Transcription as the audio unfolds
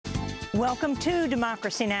Welcome to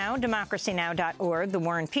Democracy Now!, democracynow.org, the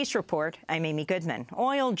War and Peace Report. I'm Amy Goodman.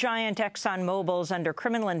 Oil giant ExxonMobil's under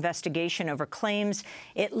criminal investigation over claims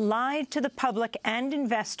it lied to the public and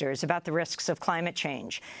investors about the risks of climate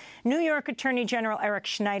change. New York Attorney General Eric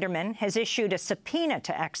Schneiderman has issued a subpoena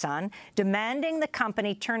to Exxon, demanding the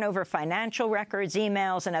company turn over financial records,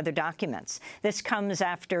 emails, and other documents. This comes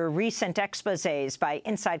after recent exposés by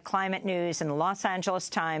Inside Climate News and the Los Angeles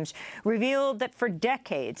Times revealed that for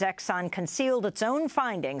decades, Exxon concealed its own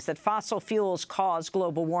findings that fossil fuels cause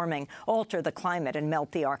global warming, alter the climate, and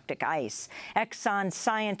melt the Arctic ice. Exxon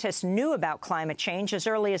scientists knew about climate change as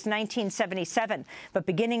early as 1977, but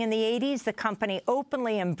beginning in the 80s, the company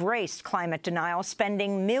openly embraced climate denial,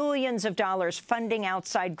 spending millions of dollars funding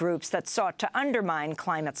outside groups that sought to undermine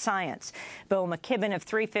climate science. Bill McKibben of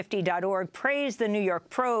 350.org praised the New York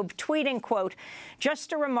probe, tweeting, quote,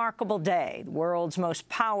 "Just a remarkable day. The world's most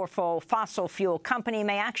powerful fossil fuel company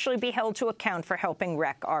may actually be held to account for helping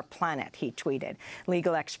wreck our planet," he tweeted.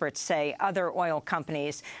 Legal experts say other oil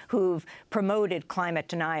companies who've promoted climate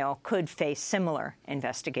denial could face similar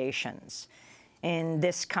investigations. And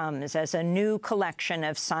this comes as a new collection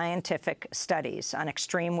of scientific studies on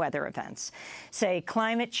extreme weather events say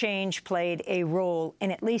climate change played a role in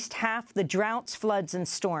at least half the droughts, floods, and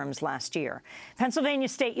storms last year. Pennsylvania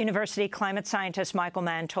State University climate scientist Michael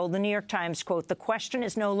Mann told the New York Times, quote, "The question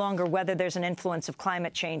is no longer whether there's an influence of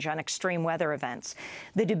climate change on extreme weather events.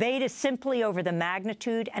 The debate is simply over the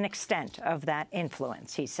magnitude and extent of that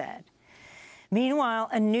influence," he said. Meanwhile,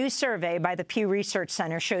 a new survey by the Pew Research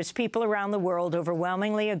Center shows people around the world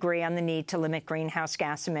overwhelmingly agree on the need to limit greenhouse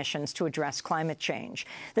gas emissions to address climate change.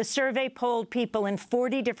 The survey polled people in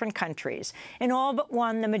 40 different countries. In all but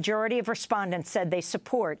one, the majority of respondents said they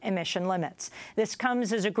support emission limits. This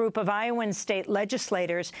comes as a group of Iowan state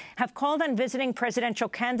legislators have called on visiting presidential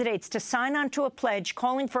candidates to sign on to a pledge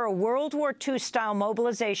calling for a World War II-style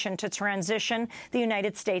mobilization to transition the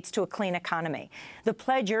United States to a clean economy. The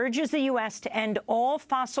pledge urges the U.S. to end all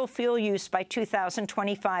fossil fuel use by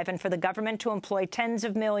 2025 and for the government to employ tens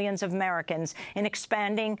of millions of Americans in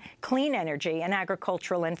expanding clean energy and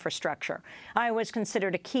agricultural infrastructure. Iowa is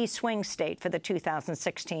considered a key swing state for the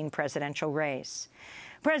 2016 presidential race.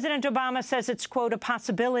 President Obama says it's, quote, "a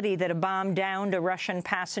possibility that a bomb downed a Russian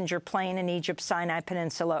passenger plane in Egypt's Sinai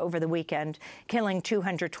Peninsula over the weekend, killing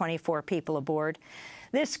 224 people aboard.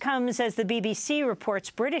 This comes as the BBC reports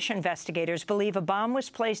British investigators believe a bomb was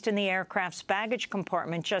placed in the aircraft's baggage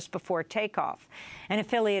compartment just before takeoff. An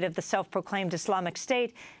affiliate of the self-proclaimed Islamic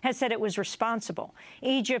State has said it was responsible.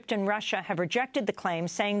 Egypt and Russia have rejected the claim,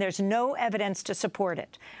 saying there's no evidence to support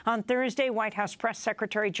it. On Thursday, White House Press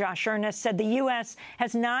Secretary Josh Earnest said the U.S.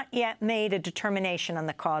 has not yet made a determination on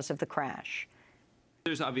the cause of the crash.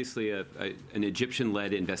 There's obviously an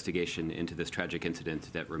Egyptian-led investigation into this tragic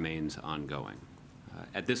incident that remains ongoing.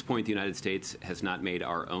 At this point, the United States has not made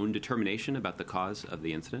our own determination about the cause of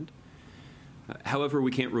the incident. However,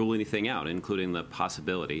 we can't rule anything out, including the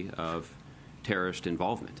possibility of terrorist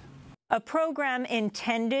involvement. A program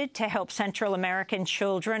intended to help Central American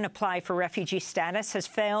children apply for refugee status has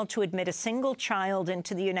failed to admit a single child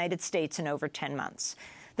into the United States in over 10 months.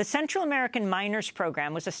 The Central American Minors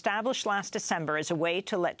Program was established last December as a way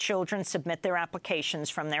to let children submit their applications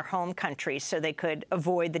from their home countries so they could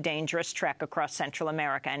avoid the dangerous trek across Central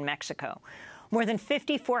America and Mexico. More than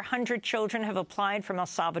 5,400 children have applied from El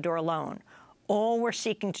Salvador alone. All were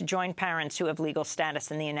seeking to join parents who have legal status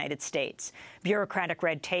in the United States. Bureaucratic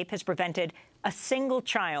red tape has prevented a single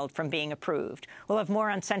child from being approved. We'll have more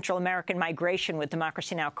on Central American migration with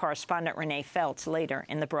Democracy Now! Correspondent Renee Feltz later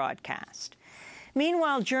in the broadcast.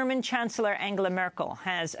 Meanwhile, German Chancellor Angela Merkel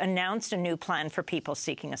has announced a new plan for people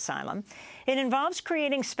seeking asylum. It involves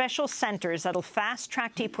creating special centers that'll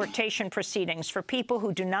fast-track deportation proceedings for people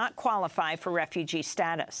who do not qualify for refugee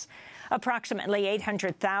status. Approximately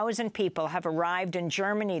 800,000 people have arrived in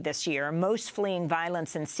Germany this year, most fleeing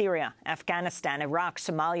violence in Syria, Afghanistan, Iraq,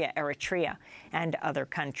 Somalia, Eritrea, and other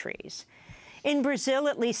countries. In Brazil,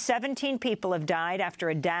 at least 17 people have died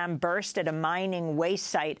after a dam burst at a mining waste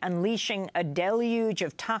site, unleashing a deluge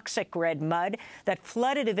of toxic red mud that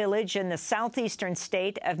flooded a village in the southeastern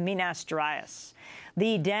state of Minas Gerais.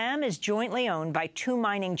 The dam is jointly owned by two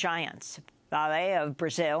mining giants, Vale of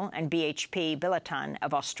Brazil and BHP Billiton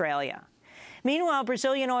of Australia. Meanwhile,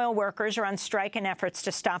 Brazilian oil workers are on strike in efforts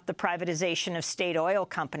to stop the privatization of state oil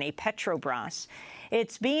company Petrobras.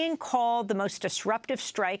 It's being called the most disruptive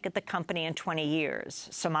strike at the company in 20 years.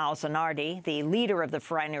 Samal Zanardi, the leader of the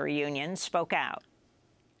refinery union, spoke out.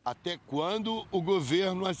 Até quando o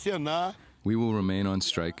governo acenar? We will remain on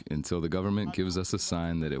strike until the government gives us a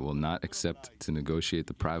sign that it will not accept to negotiate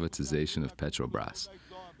the privatization of Petrobras.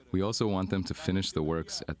 We also want them to finish the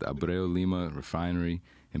works at the Abreu Lima refinery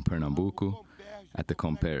in Pernambuco, at the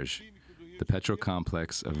Comperj, the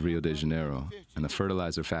petrocomplex of Rio de Janeiro, and the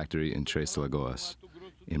fertilizer factory in Três Lagoas,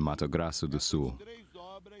 in Mato Grosso do Sul.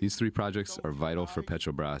 These three projects are vital for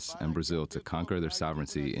Petrobras and Brazil to conquer their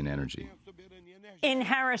sovereignty in energy. In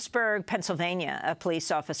Harrisburg, Pennsylvania, a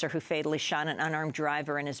police officer who fatally shot an unarmed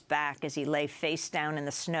driver in his back as he lay face down in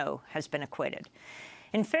the snow has been acquitted.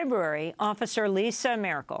 In February, Officer Lisa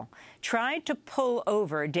Miracle tried to pull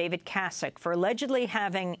over David Kasich for allegedly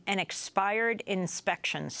having an expired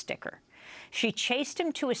inspection sticker. She chased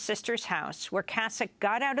him to his sister's house, where Kasich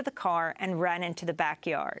got out of the car and ran into the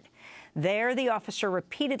backyard. There, the officer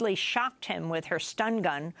repeatedly shocked him with her stun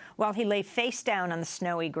gun while he lay face down on the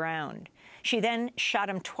snowy ground. She then shot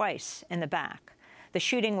him twice in the back. The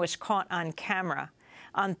shooting was caught on camera.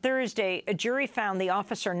 On Thursday, a jury found the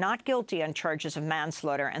officer not guilty on charges of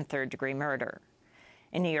manslaughter and third-degree murder.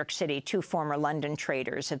 In New York City, 2 former London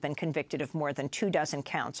traders have been convicted of more than 24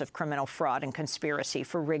 counts of criminal fraud and conspiracy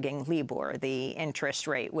for rigging LIBOR, the interest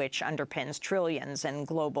rate which underpins trillions in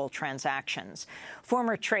global transactions.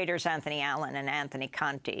 Former traders Anthony Allen and Anthony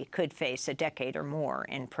Conti could face a decade or more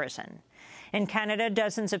in prison. In Canada,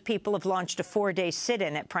 dozens of people have launched a 4-day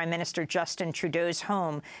sit-in at Prime Minister Justin Trudeau's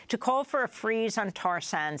home to call for a freeze on tar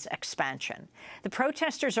sands expansion. The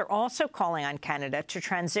protesters are also calling on Canada to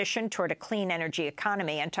transition toward a clean energy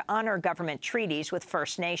economy and to honor government treaties with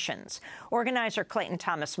First Nations. Organizer Clayton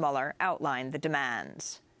Thomas Muller outlined the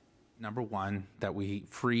demands. Number one, that we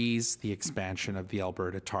freeze the expansion of the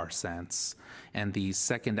Alberta tar sands. And the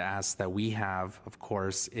second ask that we have, of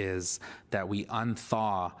course, is that we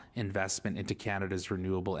unthaw investment into Canada's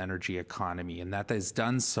renewable energy economy, and that is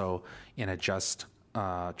done so in a just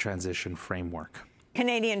transition framework.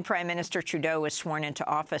 Canadian Prime Minister Trudeau was sworn into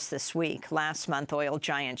office this week. Last month, oil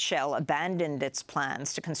giant Shell abandoned its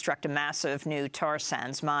plans to construct a massive new tar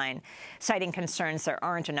sands mine, citing concerns there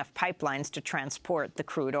aren't enough pipelines to transport the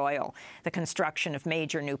crude oil. The construction of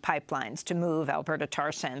major new pipelines to move Alberta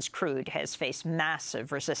tar sands crude has faced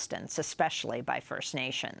massive resistance, especially by First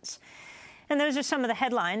Nations. And those are some of the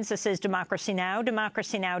headlines. This is Democracy Now!,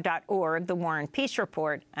 democracynow.org, The War and Peace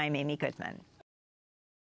Report. I'm Amy Goodman.